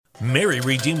Mary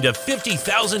redeemed a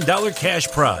 $50,000 cash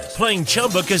prize playing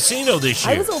Chumba Casino this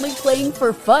year. I was only playing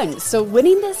for fun, so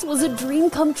winning this was a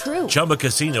dream come true. Chumba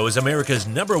Casino is America's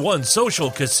 #1 social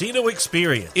casino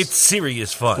experience. It's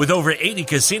serious fun. With over 80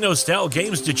 casino-style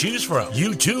games to choose from,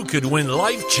 you too could win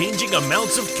life-changing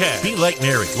amounts of cash. Be like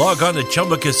Mary. Log on to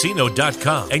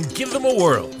ChumbaCasino.com and give them a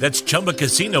whirl. That's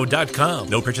ChumbaCasino.com.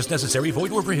 No purchase necessary.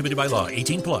 Void where prohibited by law.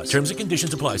 18 plus. Terms and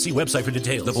conditions apply. See website for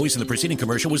details. The voice in the preceding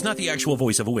commercial was not the actual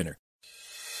voice of a winner.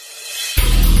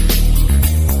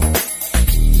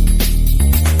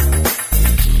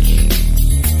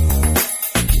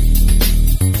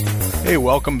 Hey,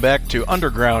 welcome back to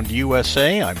Underground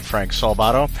USA. I'm Frank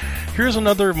Salvato. Here's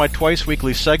another of my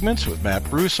twice-weekly segments with Matt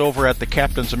Bruce over at the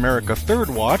Captain's America Third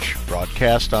Watch,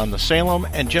 broadcast on the Salem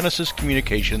and Genesis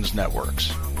Communications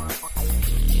networks.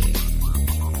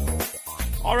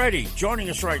 Alrighty, joining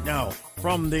us right now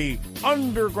from the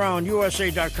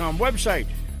UndergroundUSA.com website,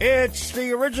 it's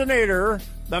the originator,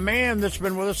 the man that's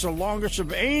been with us the longest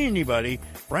of anybody,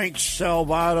 Frank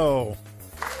Salvato.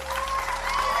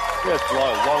 Yes,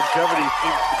 longevity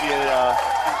seems to be a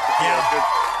good...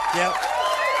 Yeah.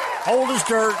 Old as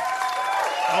dirt,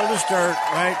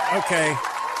 right? Okay.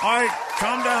 All right,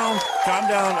 calm down.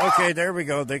 Okay, there we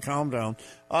go. They calmed down.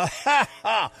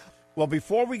 Well,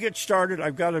 before we get started,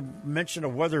 I've got to mention a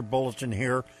weather bulletin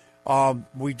here.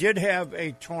 We did have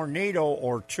a tornado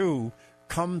or two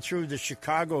come through the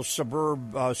Chicago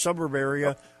suburb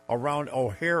area around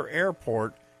O'Hare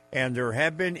Airport, and there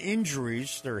have been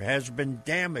injuries. There has been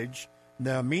damage. In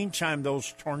the meantime,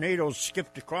 those tornadoes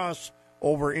skipped across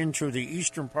over into the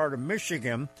eastern part of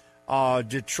Michigan,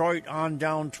 Detroit on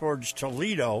down towards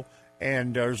Toledo,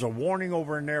 and there's a warning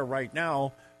over in there right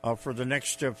now for the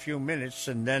next few minutes.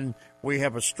 And then we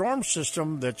have a storm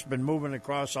system that's been moving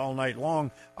across all night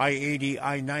long, I-80,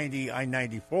 I-90,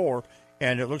 I-94,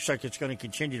 and it looks like it's going to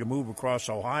continue to move across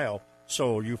Ohio.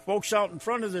 So you folks out in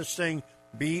front of this thing,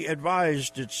 be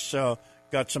advised, it's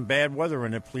got some bad weather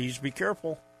in it. Please be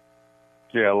careful.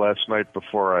 Yeah, last night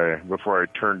before I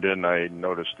turned in, I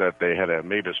noticed that they had a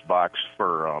Mavis box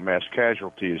for mass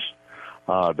casualties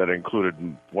that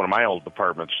included one of my old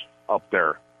departments up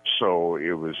there. So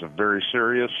it was very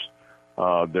serious.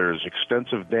 There's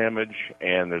extensive damage,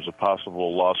 and there's a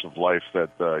possible loss of life that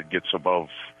gets above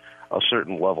a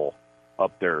certain level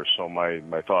up there. So my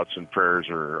thoughts and prayers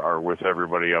are with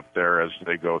everybody up there as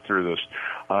they go through this.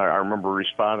 I remember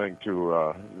responding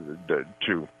to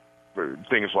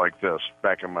things like this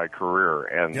back in my career,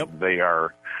 and Yep. they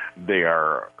are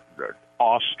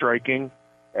awe-striking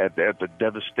at the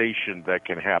devastation that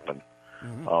can happen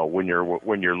when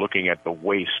you're looking at the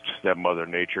waste that Mother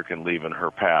Nature can leave in her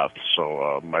path.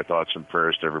 So my thoughts and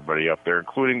prayers to everybody up there,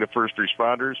 including the first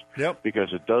responders,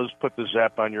 because it does put the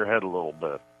zap on your head a little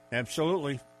bit.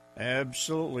 Absolutely.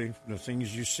 The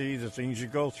things you see, the things you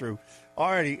go through. All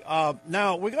righty.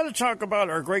 Now, we got to talk about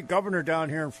our great governor down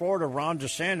here in Florida, Ron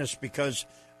DeSantis, because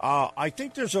I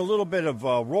think there's a little bit of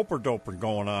roper-doper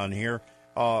going on here.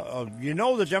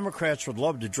 The Democrats would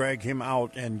love to drag him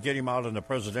out and get him out on the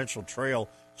presidential trail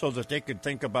so that they could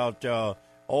think about,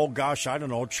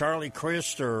 Charlie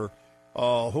Crist or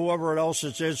whoever else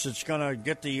it is that's going to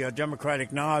get the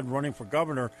Democratic nod running for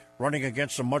governor, running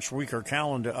against a much weaker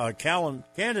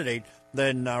candidate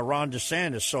than Ron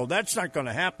DeSantis. So that's not going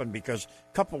to happen because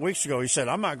a couple of weeks ago he said,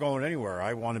 I'm not going anywhere.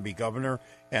 I want to be governor,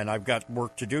 and I've got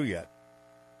work to do yet.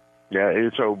 Yeah,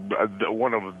 it's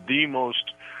one of the most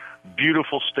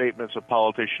beautiful statements a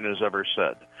politician has ever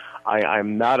said.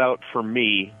 I'm not out for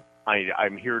me.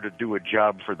 I'm here to do a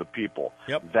job for the people.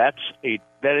 Yep. That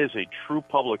is a true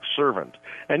public servant.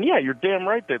 And yeah, you're damn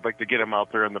right they'd like to get him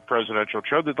out there in the presidential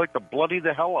trail. They'd like to bloody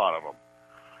the hell out of him.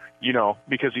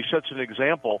 Because he sets an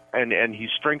example and he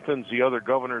strengthens the other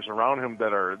governors around him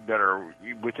that are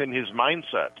within his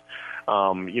mindset.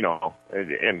 And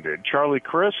Charlie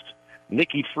Crist,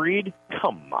 Nikki Fried,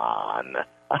 come on.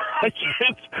 I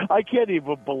can't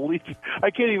even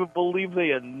believe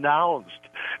they announced.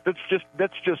 That's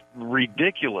just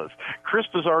ridiculous. Crist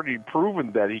has already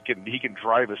proven that he can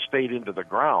drive a state into the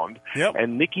ground. Yep.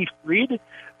 And Nikki Fried,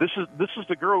 this is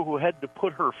the girl who had to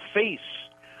put her face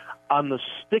on the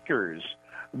stickers,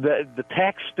 the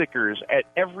tax stickers at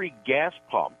every gas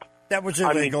pump. That was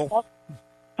illegal.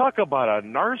 Talk about a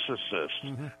narcissist.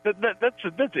 Mm-hmm. That's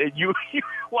it. You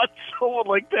want someone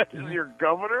like that as your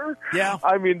governor? Yeah.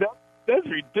 I mean, that's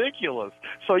ridiculous.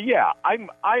 So yeah, I'm.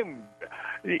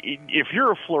 If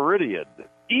you're a Floridian,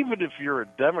 even if you're a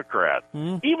Democrat,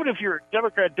 even if you're a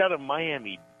Democrat down in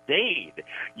Miami-Dade,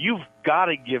 you've got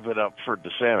to give it up for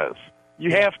DeSantis.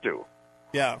 You have to.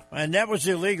 Yeah, and that was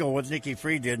illegal what Nikki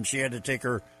Fried did, and she had to take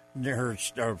her her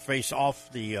face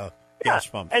off the gas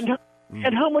pumps.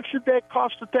 And how much did that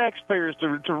cost the taxpayers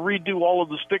to redo all of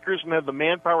the stickers and have the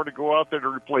manpower to go out there to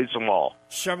replace them all?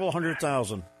 Several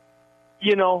 $100,000.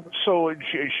 You know, so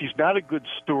she's not a good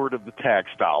steward of the tax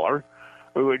dollar,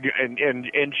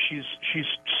 and she's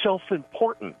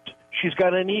self-important. She's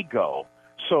got an ego.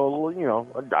 So, you know,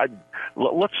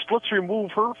 let's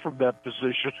remove her from that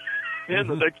position in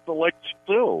the next election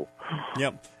too.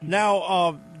 Yep.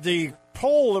 Now, the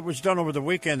poll that was done over the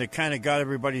weekend that kind of got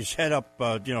everybody's head up,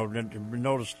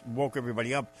 woke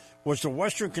everybody up, was the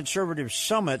Western Conservative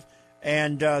Summit,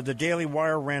 and the Daily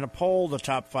Wire ran a poll. The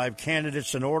top 5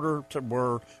 candidates in order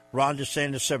were Ron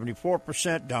DeSantis,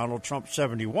 74%, Donald Trump,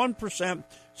 71%,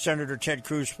 Senator Ted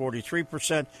Cruz,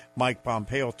 43%, Mike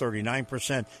Pompeo,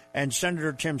 39%, and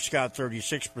Senator Tim Scott,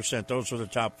 36%. Those were the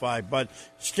top 5. But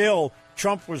still,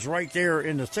 Trump was right there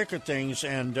in the thick of things,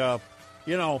 and,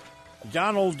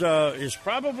 Donald is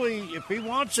probably, if he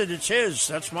wants it, it's his.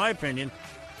 That's my opinion.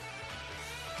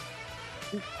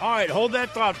 All right, hold that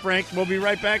thought, Frank. We'll be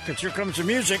right back because here comes the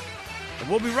music. And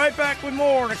we'll be right back with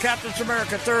more on the Captain's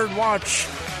America Third Watch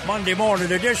Monday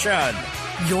morning edition.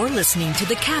 You're listening to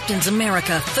the Captain's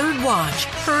America Third Watch,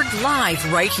 heard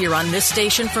live right here on this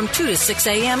station from 2 to 6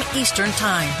 a.m. Eastern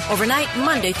Time, overnight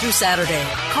Monday through Saturday.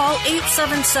 Call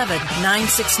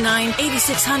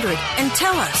 877-969-8600 and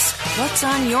tell us what's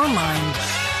on your mind.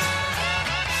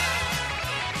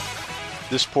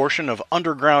 This portion of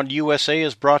Underground USA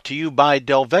is brought to you by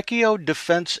Delvecchio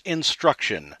Defense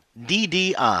Instruction,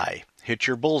 DDI. Hit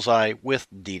your bullseye with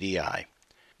DDI.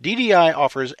 DDI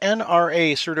offers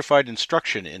NRA-certified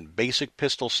instruction in basic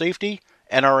pistol safety,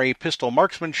 NRA pistol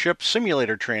marksmanship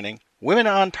simulator training, women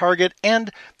on target,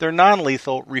 and their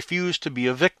non-lethal Refuse to be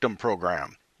a Victim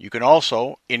program. You can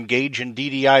also engage in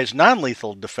DDI's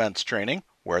non-lethal defense training,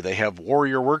 where they have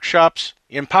warrior workshops,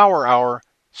 Empower Hour,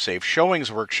 Safe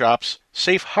Showings workshops,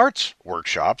 Safe Hearts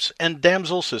workshops, and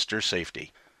Damsel Sister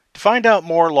Safety. To find out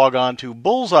more, log on to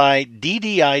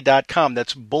bullseyeddi.com.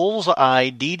 That's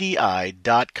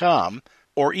bullseyeddi.com.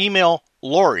 Or email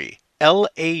Laurie, Laurie,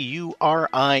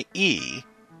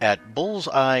 at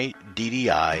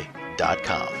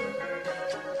bullseyeddi.com.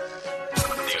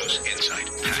 News, insight,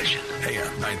 passion.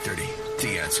 AM 930,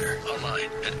 The Answer. Online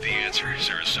at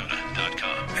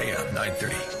theanswersarasota.com. AM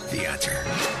 930, The Answer.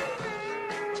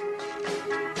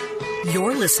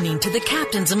 You're listening to the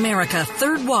Captain's America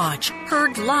Third Watch,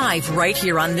 heard live right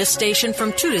here on this station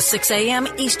from 2 to 6 a.m.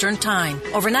 Eastern Time,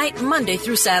 overnight Monday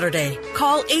through Saturday.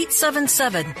 Call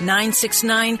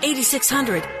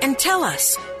 877-969-8600 and tell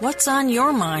us what's on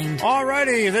your mind. All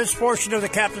righty, this portion of the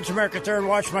Captain's America Third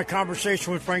Watch, my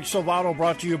conversation with Frank Salvato,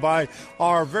 brought to you by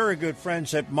our very good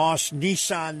friends at Moss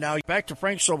Nissan. Now, back to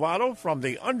Frank Salvato from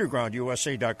the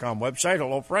UndergroundUSA.com website.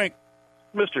 Hello, Frank.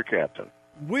 Mr. Captain.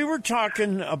 We were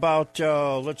talking about,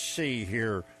 let's see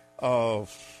here. About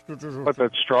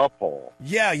that straw poll.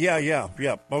 Yeah.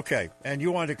 Okay. And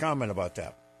you wanted to comment about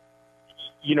that.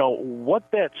 You know, what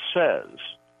that says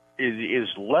is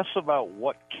less about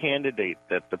what candidate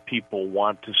that the people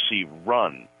want to see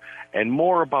run and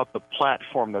more about the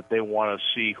platform that they want to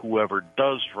see whoever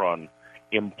does run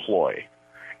employ.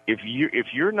 If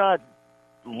you're not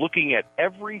looking at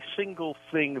every single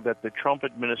thing that the Trump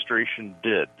administration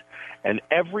did and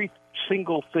every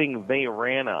single thing they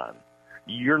ran on,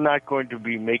 you're not going to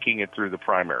be making it through the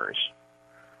primaries.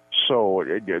 So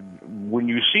when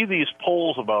you see these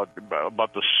polls about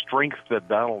the strength that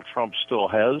Donald Trump still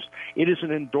has, it is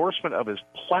an endorsement of his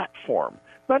platform,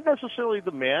 not necessarily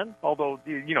the man, although,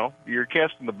 you know, you're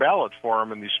casting the ballot for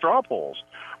him in these straw polls,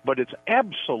 but it's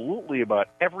absolutely about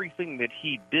everything that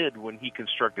he did when he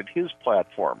constructed his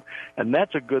platform, and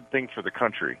that's a good thing for the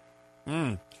country.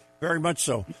 Very much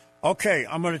so. Okay,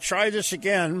 I'm going to try this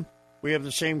again. We have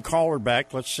the same caller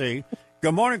back. Let's see.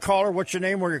 Good morning, caller. What's your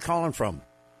name? Where you're calling from?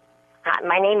 Hi,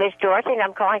 my name is Dorothy, and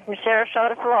I'm calling from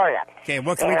Sarasota, Florida. Okay,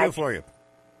 what can we do for you?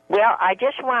 Well, I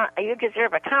just want, you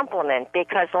deserve a compliment,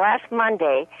 because last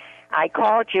Monday I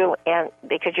called you, and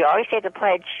because you always say the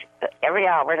pledge every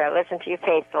hour, and I listen to you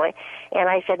faithfully, and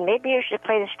I said, maybe you should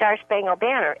play the Star Spangled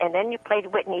Banner, and then you played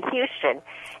Whitney Houston,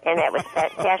 and that was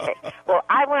fantastic. Well,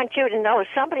 I want you to know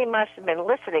somebody must have been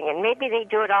listening, and maybe they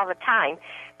do it all the time,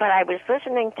 but I was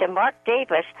listening to Mark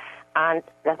Davis on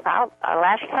the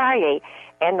last Friday,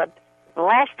 and the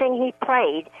last thing he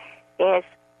played is,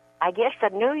 I guess, the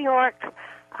New York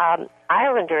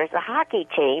Islanders, the hockey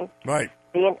team. Right.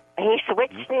 He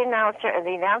switched the announcer, and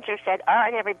the announcer said, all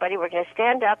right, everybody, we're going to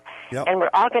stand up, Yep. and we're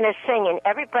all going to sing, and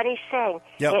everybody sang.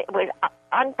 Yep. It was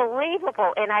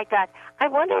unbelievable, and I thought, I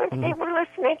wonder if they were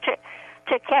listening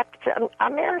to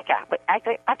America. But I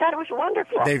thought it was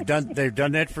wonderful. They've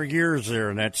done that for years there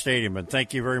in that stadium, and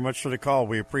thank you very much for the call.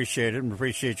 We appreciate it and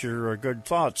appreciate your good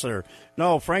thoughts there.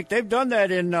 No, Frank, they've done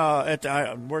that in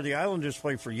where the Islanders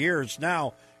play for years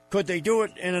now. Could they do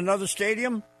it in another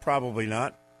stadium? Probably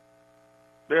not.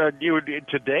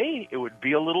 Today, it would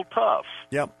be a little tough.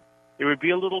 Yep. It would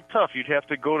be a little tough. You'd have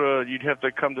to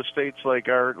come to states like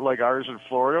ours in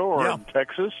Florida or in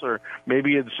Texas or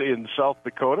maybe in South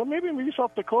Dakota. Maybe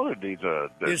South Dakota needs a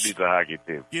hockey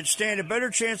team. You'd stand a better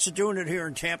chance of doing it here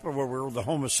in Tampa, where we're the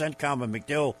home of CENTCOM and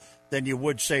MacDill, than you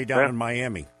would say down in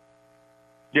Miami.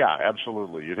 Yeah,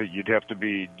 absolutely. You'd have to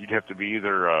be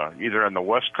either on the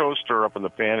West Coast or up in the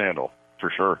Panhandle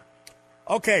for sure.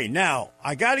 Okay, now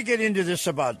I got to get into this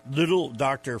about little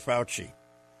Dr. Fauci.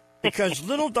 Because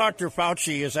little Dr.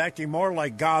 Fauci is acting more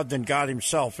like God than God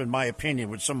himself, in my opinion,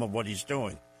 with some of what he's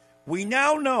doing. We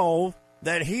now know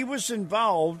that he was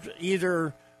involved,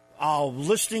 either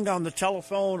listening on the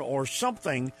telephone or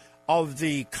something, of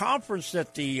the conference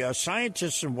that the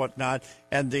scientists and whatnot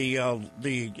and the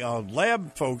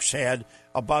lab folks had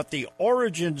about the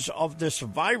origins of this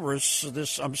virus,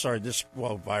 this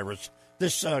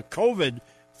COVID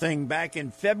thing back in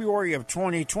February of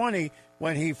 2020,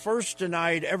 when he first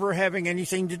denied ever having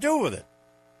anything to do with it.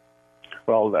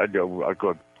 Well, a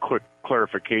quick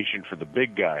clarification for the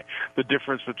big guy. The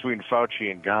difference between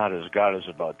Fauci and God is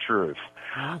about truth.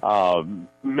 Mr.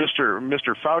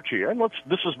 Fauci, and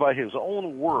this is by his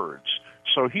own words,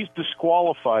 so he's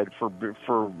disqualified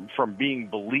from being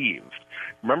believed.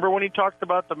 Remember when he talked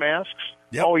about the masks?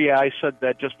 Yep. Oh yeah, I said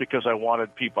that just because I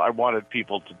wanted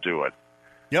people to do it.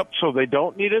 Yep. So they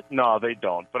don't need it? No, they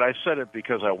don't. But I said it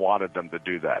because I wanted them to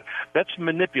do that. That's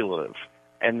manipulative.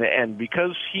 And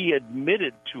because he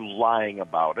admitted to lying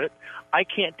about it, I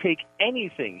can't take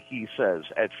anything he says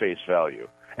at face value.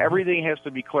 Everything has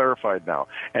to be clarified now.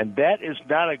 And that is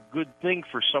not a good thing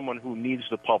for someone who needs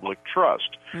the public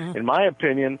trust. In my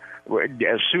opinion,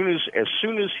 as soon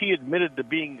as he admitted to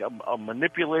being a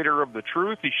manipulator of the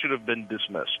truth, he should have been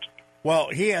dismissed. Well,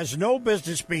 he has no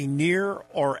business being near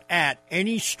or at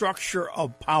any structure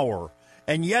of power.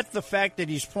 And yet the fact that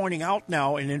he's pointing out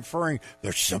now and inferring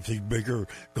there's something bigger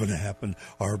going to happen,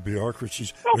 our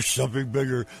bureaucracies, there's something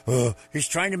bigger. He's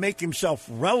trying to make himself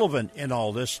relevant in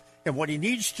all this. And what he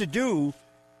needs to do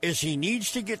is he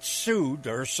needs to get sued.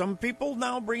 There are some people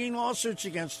now bringing lawsuits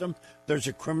against him. There's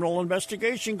a criminal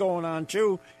investigation going on,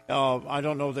 too. I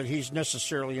don't know that he's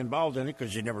necessarily involved in it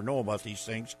because you never know about these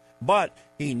things. But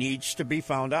he needs to be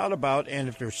found out about, and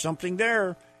if there's something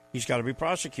there, he's got to be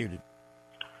prosecuted.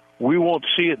 We won't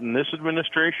see it in this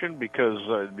administration because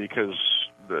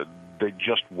they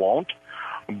just won't.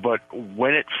 But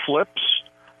when it flips,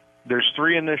 there's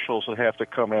three initials that have to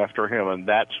come after him, and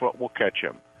that's what will catch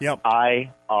him. Yep.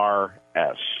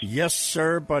 IRS. Yes,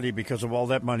 sir, buddy, because of all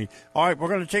that money. All right, we're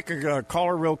going to take a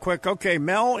caller real quick. Okay,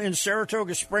 Mel in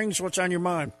Saratoga Springs, what's on your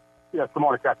mind? Yes, good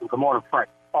morning, Captain. Good morning, Frank.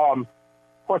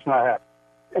 Question I have.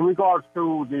 In regards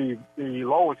to the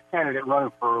lowest candidate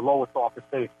running for lowest office,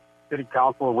 say city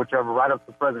council or whichever, right up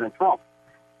to President Trump,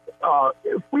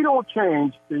 if we don't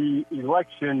change the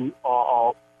election,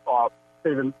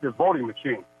 say the voting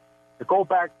machine, to go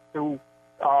back to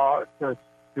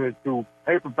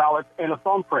paper ballots and a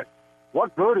thumbprint,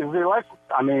 what good is the election?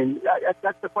 I mean,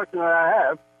 that's the question that I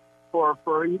have for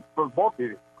both of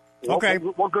you. Okay.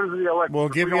 What good is the election? We'll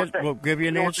give you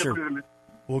an answer.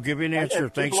 We'll give you an answer.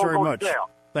 Thanks very much.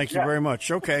 Thank you very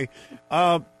much. Okay.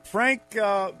 Frank,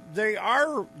 they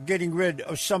are getting rid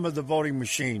of some of the voting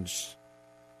machines.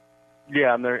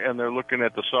 Yeah, and they're looking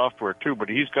at the software too. But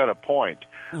he's got a point.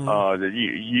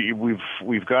 That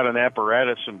we've got an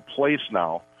apparatus in place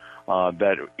now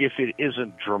that if it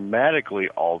isn't dramatically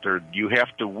altered, you have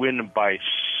to win by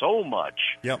so much.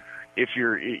 Yep. If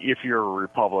you're a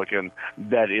Republican,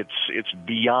 that it's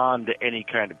beyond any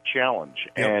kind of challenge.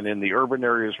 Yep. And in the urban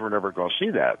areas, we're never going to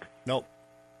see that. Nope.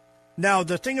 Now,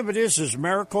 the thing of it is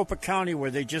Maricopa County, where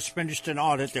they just finished an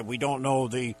audit that we don't know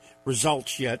the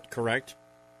results yet, correct?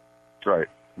 Right.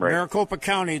 Maricopa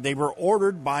County, they were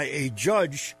ordered by a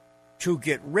judge to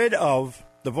get rid of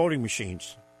the voting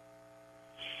machines.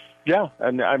 Yeah,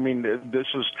 and I mean,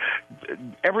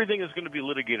 everything is going to be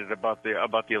litigated about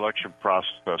the election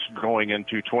process going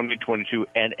into 2022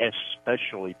 and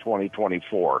especially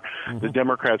 2024. The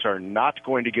Democrats are not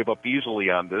going to give up easily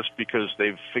on this because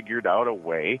they've figured out a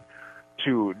way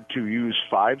to use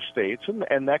 5 states,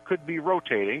 and that could be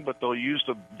rotating, but they'll use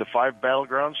the 5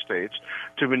 battleground states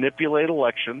to manipulate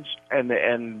elections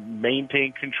and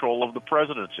maintain control of the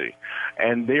presidency.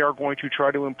 And they are going to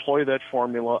try to employ that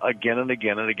formula again and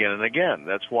again and again and again.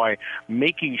 That's why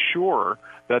making sure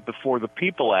that the For the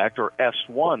People Act, or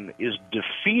S1, is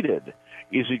defeated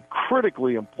is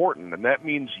critically important, and that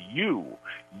means you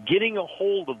getting a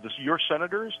hold of your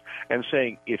senators and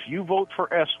saying, if you vote for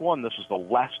S1, this is the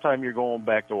last time you're going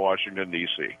back to Washington,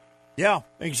 D.C. Yeah,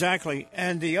 exactly.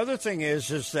 And the other thing is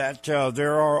that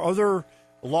there are other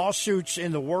lawsuits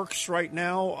in the works right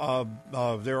now.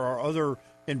 There are other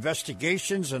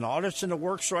investigations and audits in the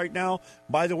works right now.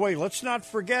 By the way, let's not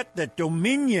forget that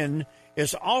Dominion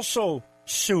is also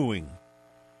suing.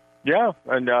 Yeah,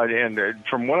 and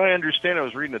from what I understand, I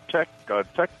was reading a tech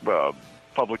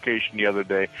publication the other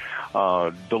day.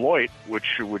 Deloitte,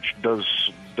 which does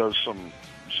some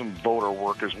voter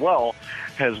work as well,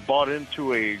 has bought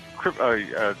into an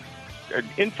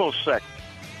InfoSec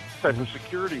type of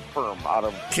security firm out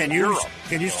of Europe.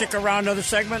 Can you stick around another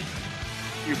segment?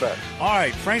 You bet. All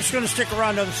right, Frank's going to stick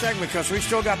around another segment because we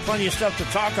still got plenty of stuff to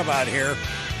talk about here.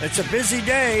 It's a busy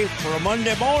day for a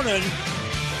Monday morning.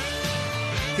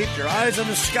 Keep your eyes on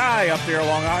the sky up there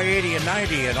along I-80 and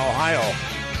 90 in Ohio.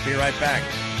 Be right back.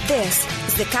 This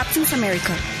is the Captain's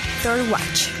America Third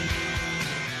Watch.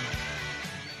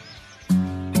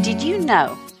 Did you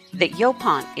know that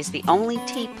Yaupon is the only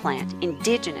tea plant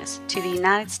indigenous to the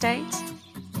United States?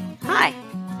 Hi,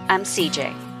 I'm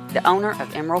CJ, the owner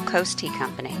of Emerald Coast Tea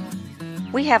Company.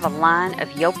 We have a line of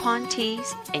Yaupon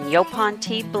teas and Yaupon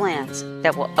tea blends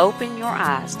that will open your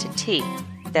eyes to tea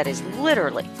that is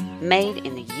literally made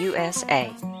in the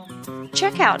USA.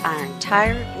 Check out our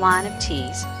entire line of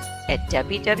teas at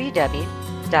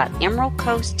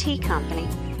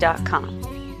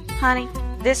www.emeraldcoastteacompany.com. Honey,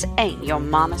 this ain't your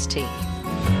mama's tea.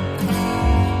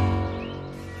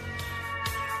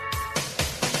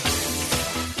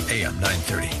 AM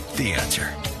 930, The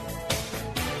Answer.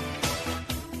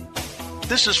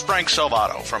 This is Frank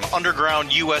Salvato from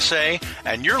Underground USA,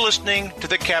 and you're listening to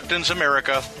the Captain's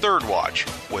America Third Watch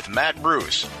with Matt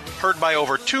Bruce, heard by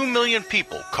over 2 million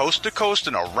people coast to coast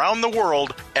and around the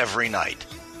world every night.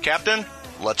 Captain,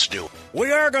 let's do it.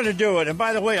 We are going to do it. And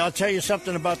by the way, I'll tell you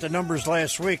something about the numbers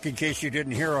last week. In case you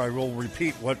didn't hear, I will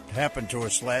repeat what happened to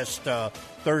us last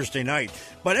Thursday night.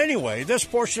 But anyway, this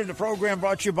portion of the program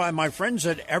brought to you by my friends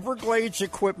at Everglades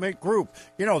Equipment Group.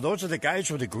 You know, those are the guys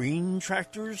with the green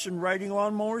tractors and riding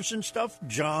lawnmowers and stuff.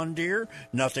 John Deere.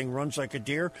 Nothing runs like a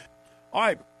deer. All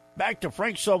right, back to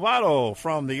Frank Salvato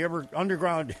from the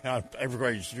Underground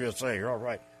Everglades USA. You're all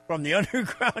right. From the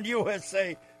Underground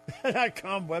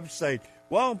USA.com website.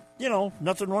 Well, you know,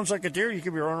 nothing runs like a deer. You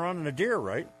could be running around on a deer,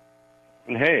 right?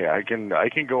 Hey, I can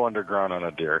go underground on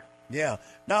a deer. Yeah.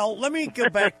 Now let me go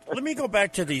back. Let me go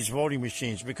back to these voting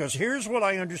machines, because here's what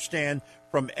I understand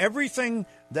from everything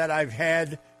that I've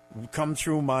had come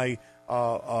through my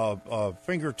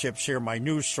fingertips here, my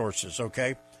news sources.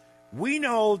 Okay, we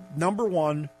know, number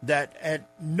one, that at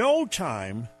no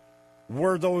time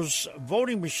were those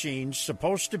voting machines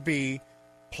supposed to be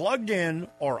plugged in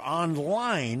or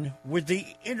online with the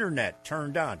internet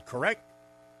turned on, correct?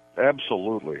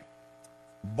 Absolutely.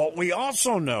 But we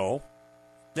also know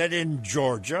that in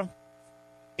Georgia,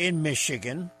 in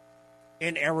Michigan,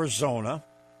 in Arizona,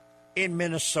 in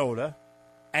Minnesota,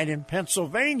 and in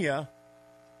Pennsylvania,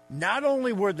 not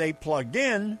only were they plugged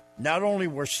in, not only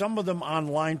were some of them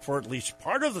online for at least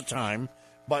part of the time,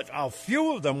 but a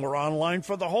few of them were online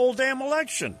for the whole damn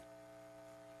election.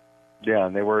 Yeah,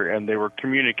 and they were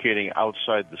communicating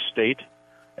outside the state,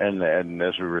 and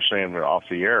as we were saying off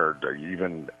the air,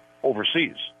 even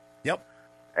overseas. Yep.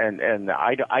 And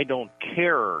I don't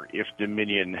care if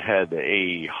Dominion had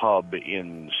a hub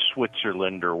in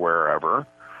Switzerland or wherever.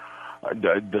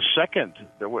 The second,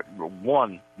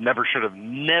 one never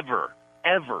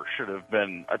ever should have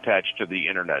been attached to the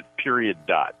internet. Period.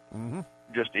 Dot. Mm-hmm.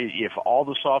 Just if all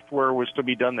the software was to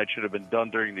be done, that should have been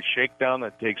done during the shakedown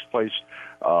that takes place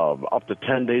up to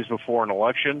 10 days before an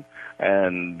election,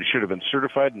 and should have been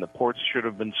certified, and the ports should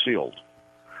have been sealed.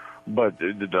 But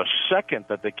the second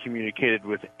that they communicated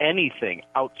with anything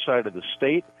outside of the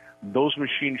state, those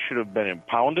machines should have been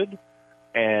impounded,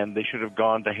 and they should have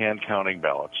gone to hand counting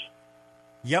ballots.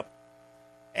 Yep.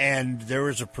 And there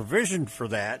is a provision for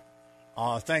that.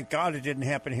 Thank God it didn't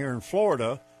happen here in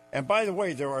Florida. And by the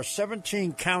way, there are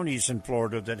 17 counties in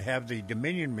Florida that have the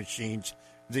Dominion machines.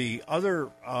 The other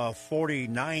 50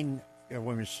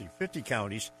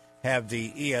 counties have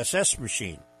the ESS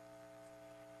machine.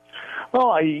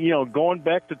 Well, going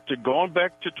back to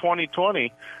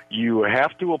 2020, you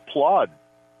have to applaud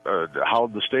how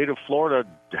the state of Florida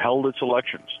held its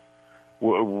elections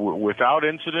without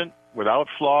incident, without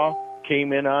flaw.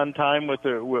 Came in on time with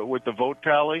the vote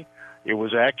tally. It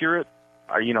was accurate.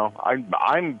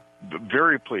 I'm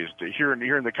very pleased here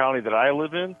in the county that I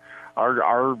live in.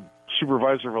 Our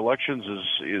supervisor of elections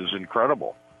is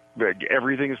incredible.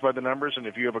 Everything is by the numbers, and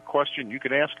if you have a question, you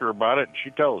can ask her about it, and she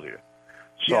tells you.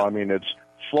 So, yeah. I mean,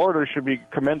 Florida should be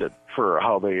commended for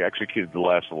how they executed the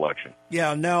last election.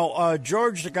 Yeah, now,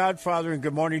 George the Godfather, and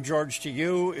good morning, George, to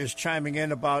you, is chiming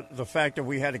in about the fact that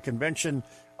we had a convention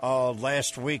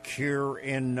last week here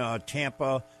in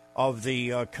Tampa of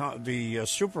the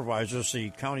supervisors, the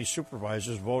county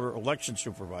supervisors, voter election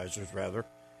supervisors, rather,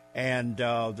 and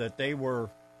that they were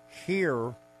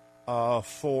here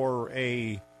for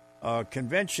a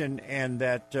convention, and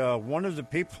that one of the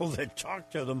people that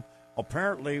talked to them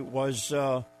apparently was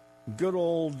good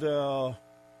old the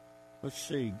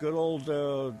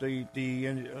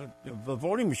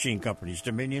voting machine companies,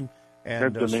 Dominion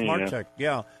and SmartTech,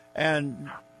 yeah, and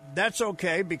that's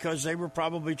okay because they were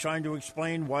probably trying to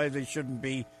explain why they shouldn't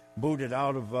be booted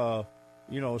out of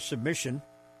submission,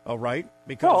 right?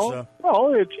 Because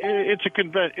it's a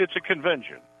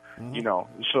convention.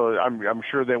 Mm-hmm. So I'm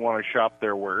sure they want to shop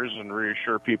their wares and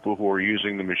reassure people who are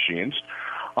using the machines.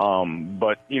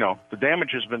 But the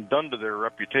damage has been done to their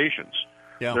reputations.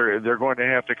 Yeah. They're going to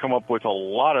have to come up with a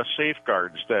lot of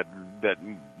safeguards that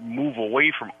move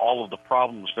away from all of the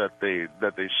problems that they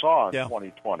saw in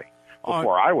 2020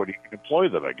 before I would even employ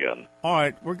them again. All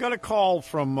right, we're going to call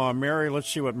from Mary. Let's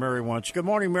see what Mary wants. Good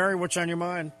morning, Mary. What's on your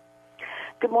mind?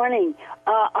 Good morning.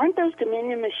 Aren't those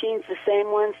Dominion machines the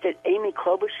same ones that Amy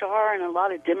Klobuchar and a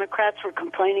lot of Democrats were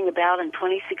complaining about in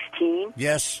 2016?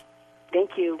 Yes.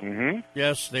 Thank you. Mm-hmm.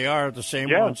 Yes, they are the same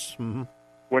ones. Mm-hmm.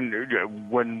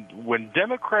 When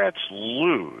Democrats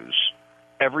lose,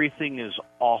 everything is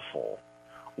awful.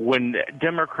 When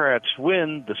Democrats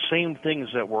win, the same things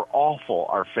that were awful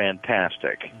are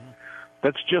fantastic. Mm-hmm.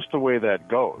 That's just the way that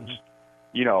goes.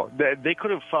 Mm-hmm. They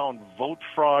could have found vote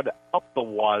fraud up the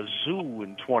wazoo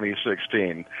in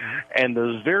 2016, and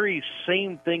those very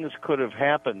same things could have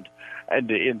happened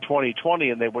in 2020,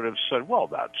 and they would have said, well,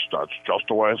 that's just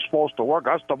the way it's supposed to work.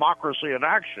 That's democracy in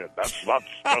action. That's just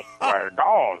the way it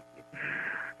goes.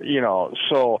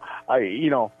 So you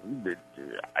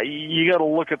got to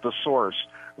look at the source.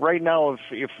 Right now,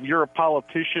 if you're a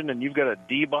politician and you've got a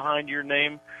D behind your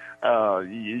name,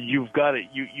 you've got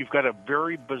a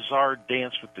very bizarre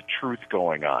dance with the truth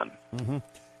going on. Mm-hmm.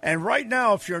 And right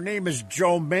now, if your name is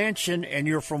Joe Manchin and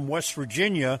you're from West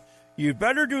Virginia, you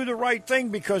better do the right thing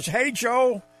because, hey,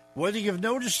 Joe, whether you've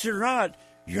noticed it or not,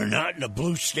 you're not in a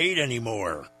blue state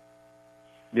anymore.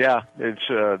 Yeah, it's.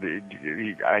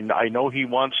 I know he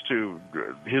wants to.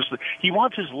 He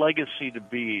wants his legacy to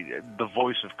be the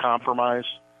voice of compromise,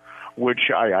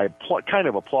 which I kind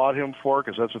of applaud him for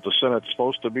because that's what the Senate's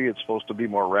supposed to be. It's supposed to be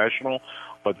more rational.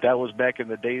 But that was back in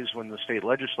the days when the state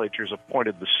legislatures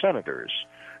appointed the senators.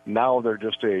 Now they're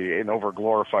just an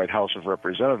overglorified House of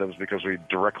Representatives because we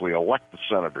directly elect the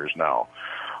senators now.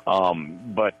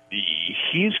 But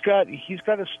he's got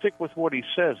to stick with what he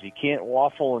says. He can't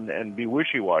waffle and be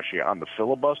wishy-washy on the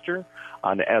filibuster,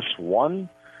 on S1.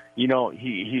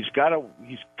 He's got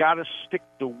to stick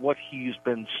to what he's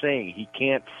been saying. He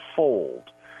can't fold.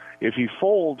 If he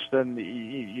folds, then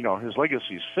his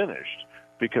legacy's finished.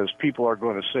 Because people are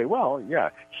going to say, well, yeah,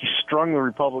 he strung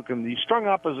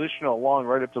opposition along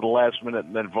right up to the last minute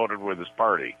and then voted with his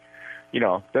party.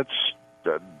 That's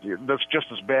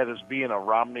just as bad as being a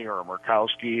Romney or a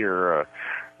Murkowski or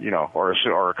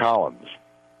a Collins.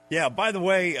 Yeah. By the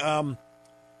way,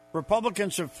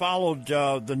 Republicans have followed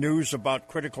the news about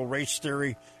critical race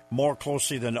theory more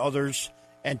closely than others,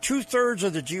 and 2/3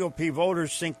 of the GOP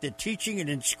voters think that teaching it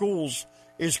in schools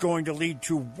is going to lead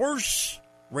to worse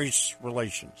race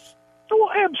relations. Well,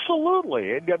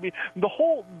 absolutely. I mean, the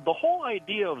whole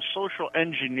idea of social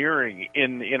engineering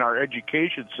in our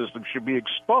education system should be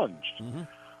expunged. Mm-hmm.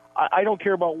 I don't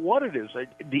care about what it is.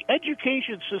 The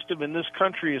education system in this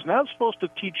country is not supposed to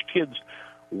teach kids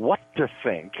what to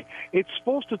think. It's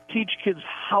supposed to teach kids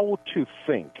how to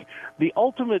think. The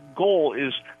ultimate goal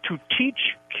is to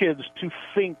teach kids to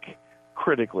think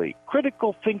critically.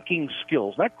 Critical thinking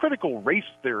skills, not critical race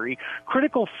theory,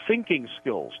 critical thinking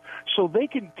skills, so they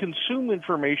can consume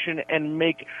information and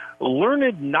make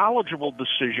learned, knowledgeable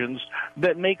decisions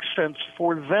that make sense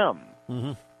for them.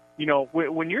 Mm-hmm.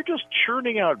 When you're just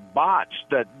churning out bots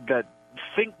that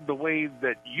think the way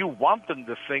that you want them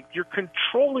to think, you're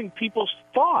controlling people's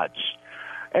thoughts,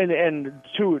 and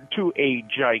to a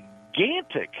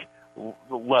gigantic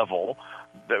level.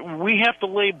 We have to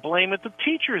lay blame at the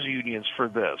teachers' unions for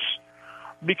this.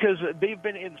 because they've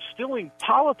been instilling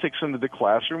politics into the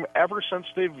classroom ever since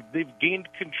they've gained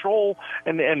control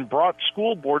and brought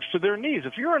school boards to their knees.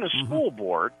 If you're on a school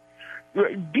board,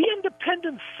 be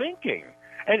independent thinking.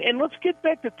 And let's get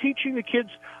back to teaching the kids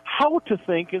how to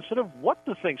think instead of what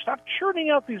to think. Stop churning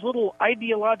out these little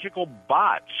ideological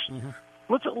bots.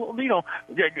 Let's,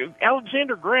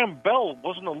 Alexander Graham Bell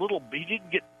wasn't a little.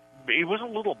 He wasn't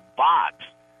a little bot.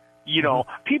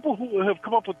 People who have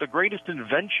come up with the greatest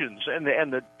inventions and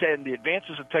the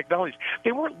advances in technologies,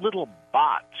 they weren't little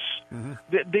bots.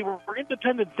 They were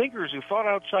independent thinkers who thought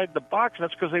outside the box, and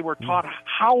that's because they were taught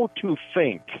how to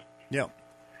think. Yeah.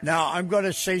 Now, I'm going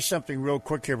to say something real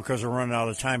quick here because we're running out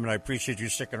of time, and I appreciate you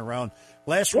sticking around.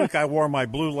 Last week, I wore my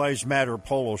Blue Lives Matter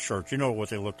polo shirt. You know what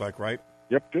they look like, right?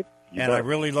 Yep. And I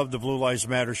really love the Blue Lives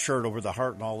Matter shirt over the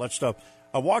heart and all that stuff.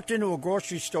 I walked into a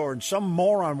grocery store, and some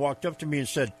moron walked up to me and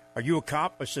said, "Are you a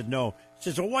cop?" I said, "No." He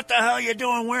says, "Well, what the hell are you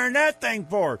doing wearing that thing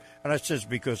for?" And I says,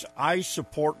 "Because I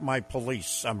support my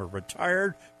police. I'm a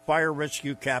retired fire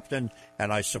rescue captain,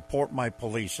 and I support my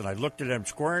police." And I looked at him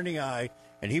square in the eye,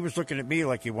 and he was looking at me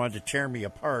like he wanted to tear me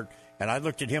apart. And I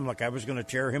looked at him like I was going to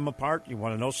tear him apart. You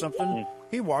want to know something?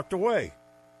 He walked away.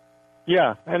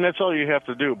 Yeah, and that's all you have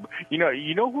to do.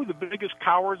 You know who the biggest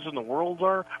cowards in the world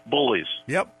are? Bullies.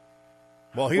 Yep.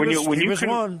 Well, he was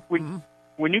one.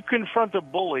 When you confront a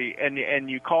bully and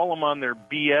you call them on their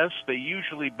BS, they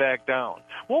usually back down.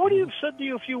 What would he have said to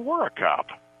you if you were a cop?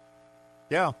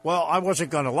 Yeah, well, I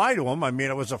wasn't going to lie to him. I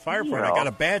mean, I was a firefighter. I got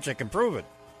a badge. I can prove it.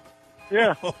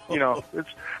 Yeah,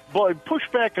 push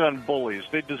back on bullies.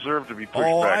 They deserve to be pushed back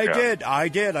on. I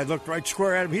did. I looked right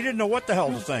square at him. He didn't know what the hell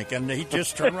to think, and he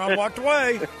just turned around and walked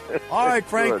away. All right,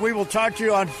 Frank, we will talk to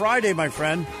you on Friday, my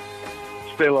friend.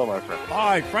 Stay low, my friend. All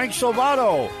right, Frank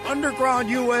Salvato,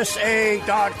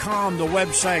 undergroundusa.com, the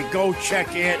website. Go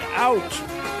check it out.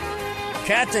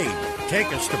 Kathy, take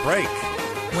us to break.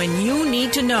 When you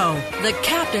need to know, the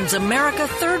Captain's America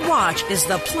Third Watch is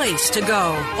the place to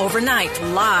go. Overnight,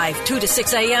 live, 2 to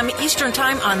 6 a.m. Eastern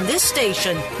Time on this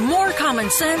station. More common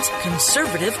sense,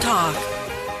 conservative talk.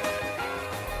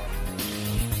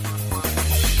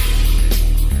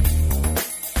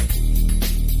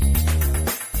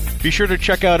 Be sure to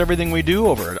check out everything we do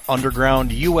over at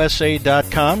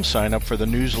undergroundusa.com. Sign up for the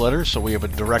newsletter so we have a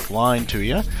direct line to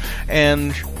you.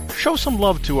 And show some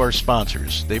love to our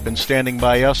sponsors. They've been standing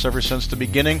by us ever since the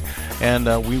beginning, and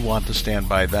we want to stand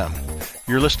by them.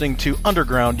 You're listening to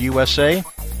Underground USA.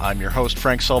 I'm your host,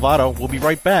 Frank Salvato. We'll be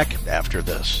right back after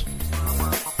this.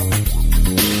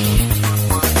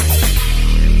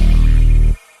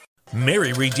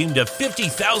 Mary redeemed a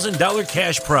 $50,000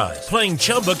 cash prize playing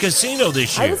Chumba Casino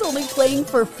this year. I was only playing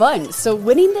for fun, so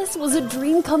winning this was a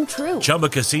dream come true. Chumba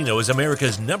Casino is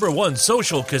America's #1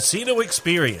 social casino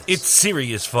experience. It's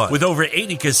serious fun. With over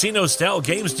 80 casino-style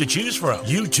games to choose from,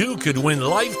 you too could win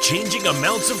life-changing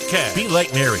amounts of cash. Be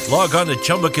like Mary. Log on to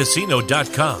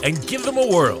ChumbaCasino.com and give them a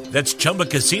whirl. That's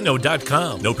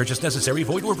ChumbaCasino.com. No purchase necessary.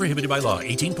 Void or prohibited by law.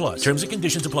 18+. Terms and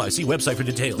conditions apply. See website for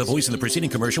details. The voice in the preceding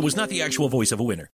commercial was not the actual voice of a winner.